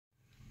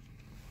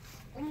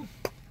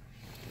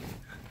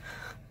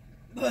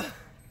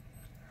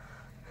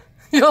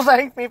You'll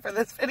thank me for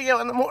this video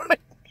in the morning.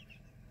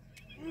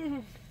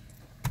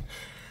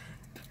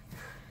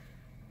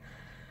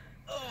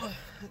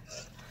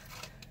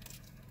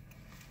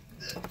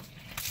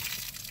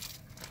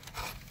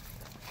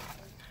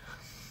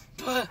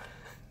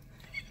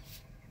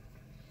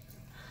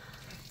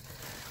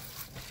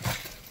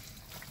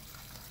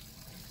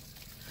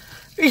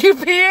 Are you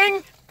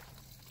peeing?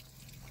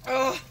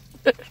 Oh,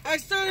 I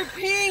started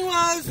peeing while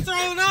I was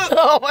throwing up.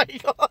 Oh my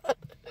god.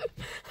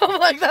 I'm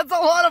like, that's a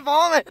lot of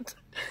vomit.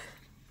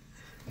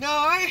 No,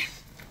 I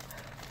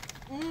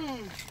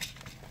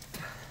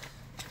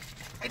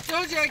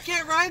told you I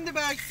can't ride in the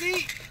back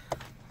seat.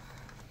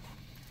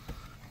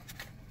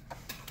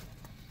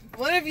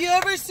 When have you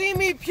ever seen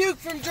me puke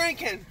from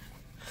drinking?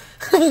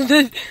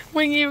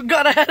 When you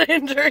got a head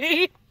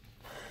injury.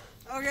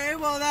 Okay,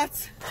 well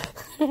that's...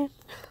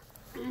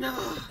 No.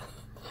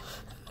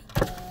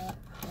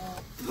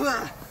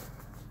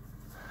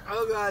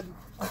 Oh god.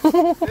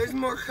 There's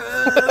more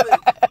coming.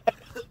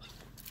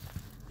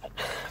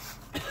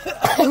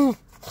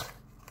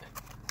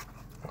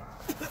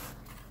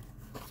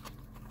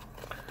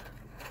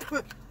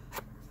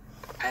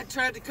 I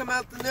tried to come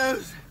out the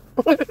nose.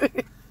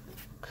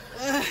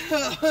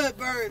 It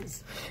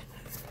burns.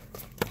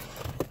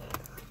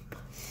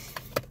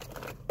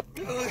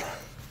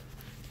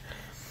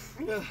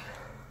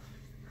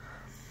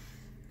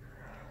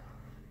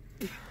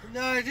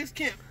 No, I just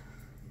can't.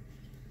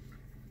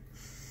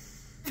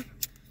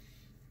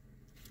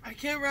 I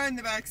can't ride in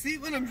the back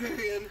seat when I'm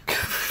drinking.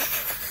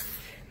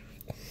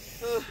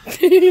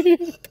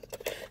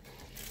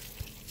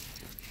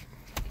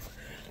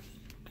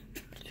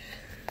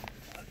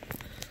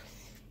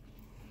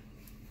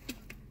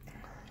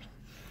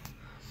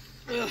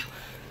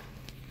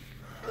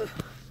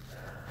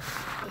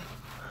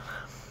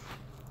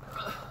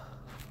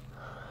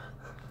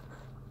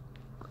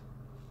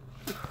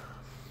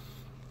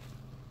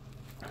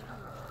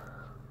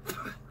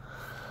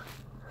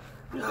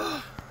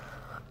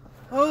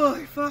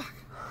 Holy fuck.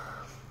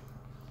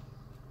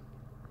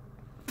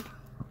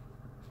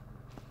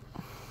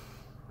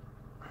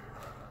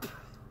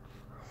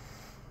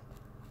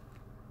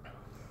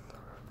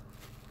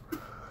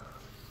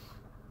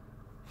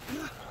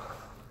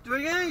 Do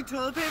I get any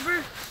toilet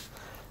paper?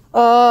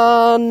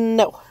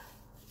 No.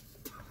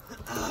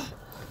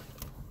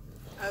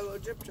 I will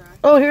drip dry.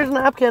 Oh, here's a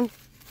napkin.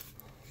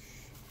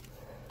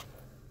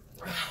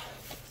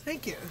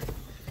 Thank you.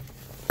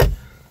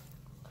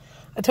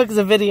 I took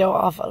the video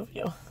off of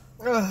you.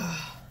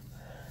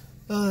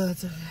 Oh,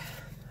 that's okay.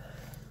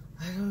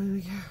 I don't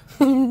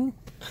even care.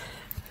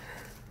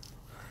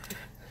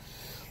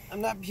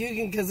 I'm not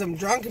puking because I'm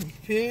drunk and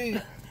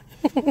puking.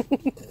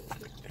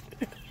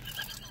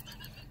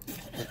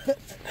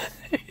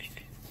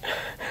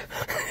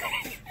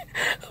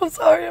 I'm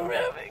sorry, I'm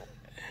having.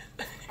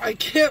 I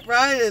can't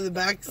ride in the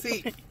back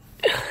seat.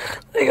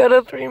 I got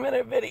a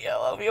 3-minute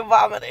video of you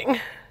vomiting.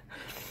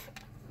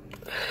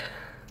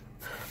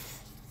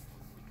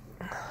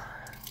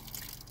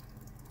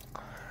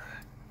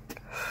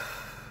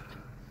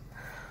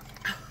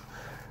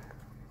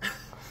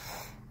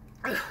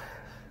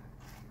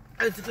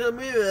 It's gonna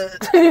be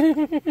that.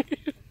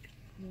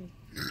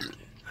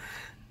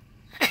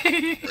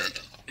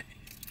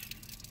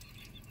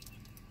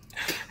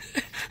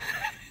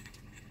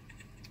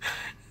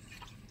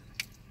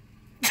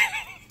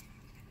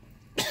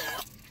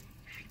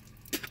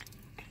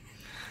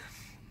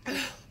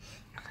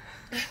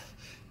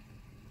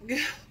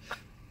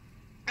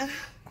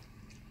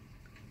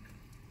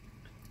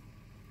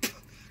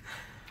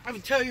 I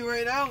can tell you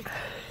right now.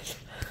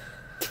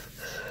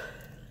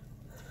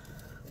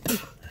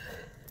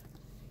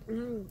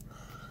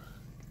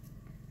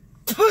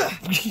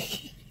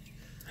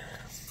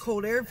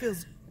 Cold air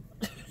feels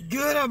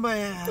good on my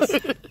ass.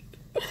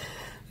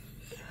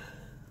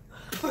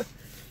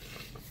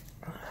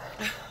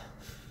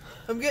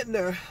 I'm getting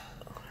there.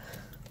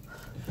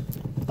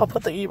 I'll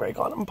put the e-brake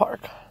on and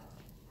park.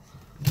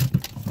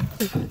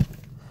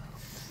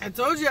 I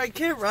told you I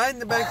can't ride in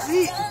the back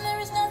seat.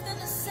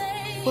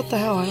 What the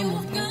hell? I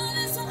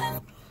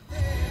am.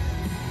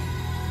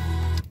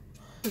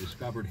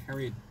 Discovered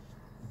Harriet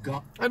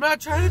got. I'm not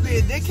trying to be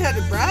a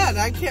dickheaded brat.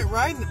 I can't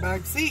ride in the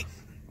back seat.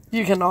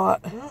 You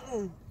cannot.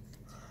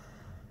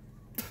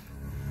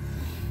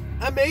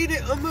 I made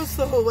it almost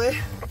the whole way.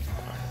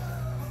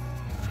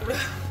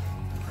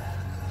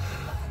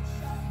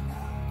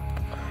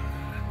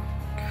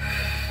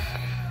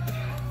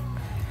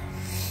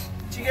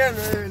 Did you get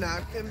another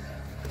napkin?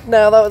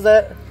 No, that was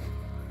it.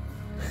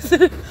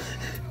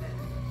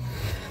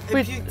 I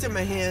puked in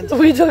my hand.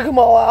 We took them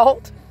all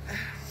out.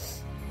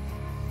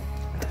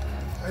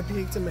 I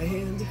puked in my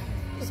hand.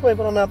 Just wipe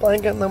it on that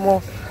blanket and then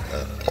we'll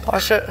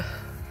wash it.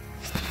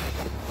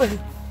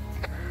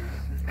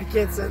 I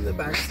can't sit in the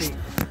back seat.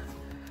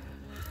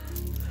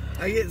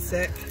 I get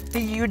sick.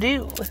 You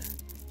do.